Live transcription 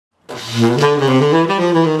Hi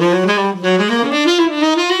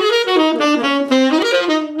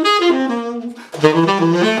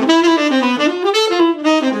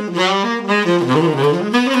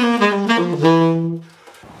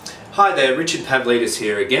there, Richard Pavlidis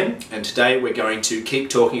here again, and today we're going to keep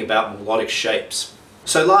talking about melodic shapes.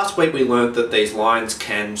 So last week we learned that these lines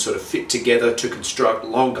can sort of fit together to construct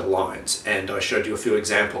longer lines, and I showed you a few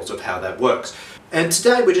examples of how that works. And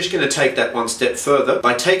today we're just going to take that one step further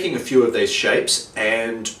by taking a few of these shapes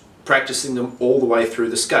and practicing them all the way through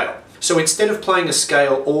the scale. So instead of playing a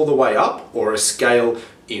scale all the way up, or a scale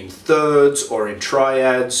in thirds, or in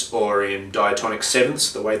triads, or in diatonic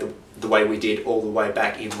sevenths, the way we did all the way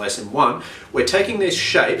back in lesson 1, we're taking these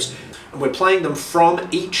shapes and we're playing them from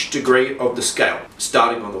each degree of the scale,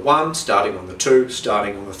 starting on the 1, starting on the 2,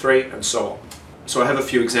 starting on the 3, and so on. So I have a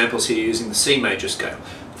few examples here using the C major scale.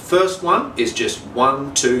 The first one is just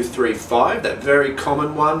 1, 2, 3, 5, that very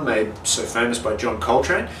common one made so famous by John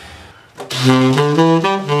Coltrane.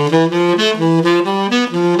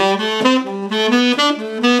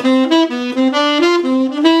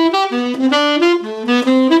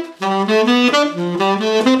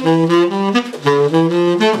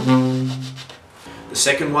 The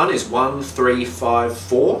second one is 1, 3, 5,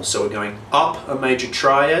 4, so we're going up a major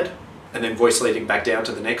triad and then voice leading back down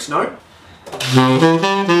to the next note.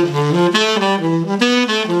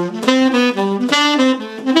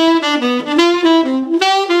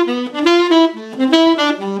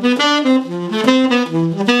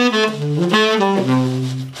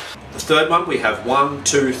 The third one we have 1,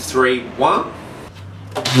 2, 3, 1.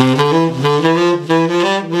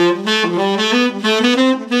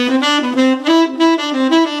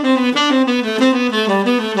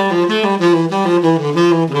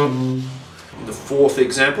 In the fourth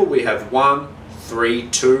example we have 1, 3,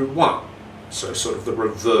 2, 1. So sort of the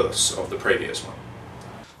reverse of the previous one.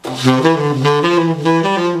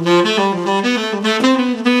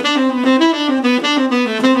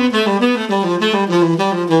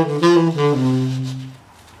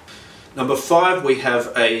 Number 5 we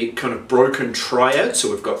have a kind of broken triad, so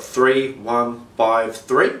we've got 3, 1, 5,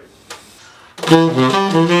 3.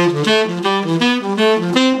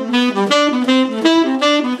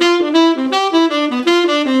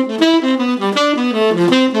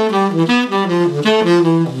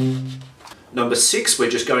 Number 6 we're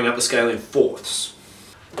just going up the scale in fourths.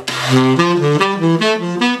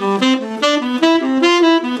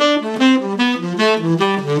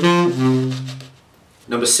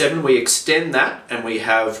 Number 7 we extend that and we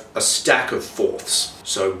have a stack of fourths.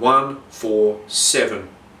 So 1, 4, 7,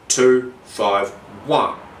 2, 5,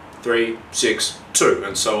 1, 3, 6, 2,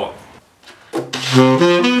 and so on.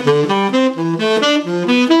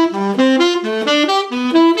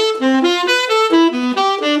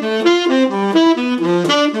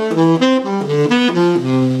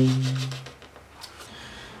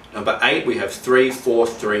 Number 8 we have 3, 4,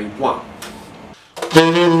 3, 1.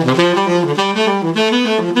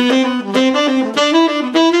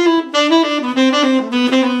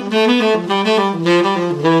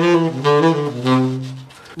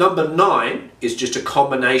 Number 9 is just a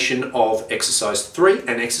combination of exercise 3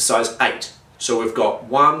 and exercise 8. So we've got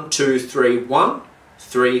 1, 2, 3, 1,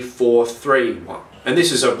 3, 4, 3, 1. And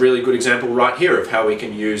this is a really good example right here of how we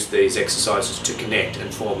can use these exercises to connect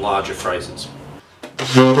and form larger phrases.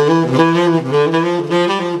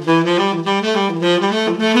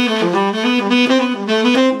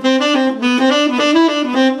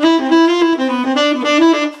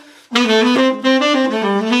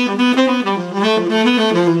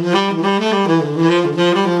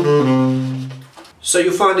 So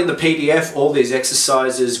you'll find in the PDF all these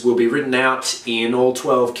exercises will be written out in all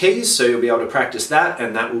 12 keys, so you'll be able to practice that,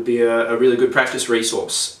 and that will be a really good practice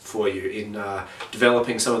resource for you in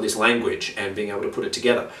developing some of this language and being able to put it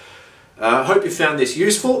together. I hope you found this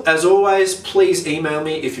useful. As always, please email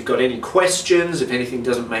me if you've got any questions, if anything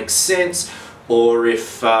doesn't make sense, or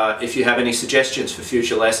if you have any suggestions for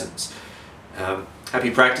future lessons. Happy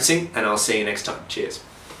practicing, and I'll see you next time. Cheers.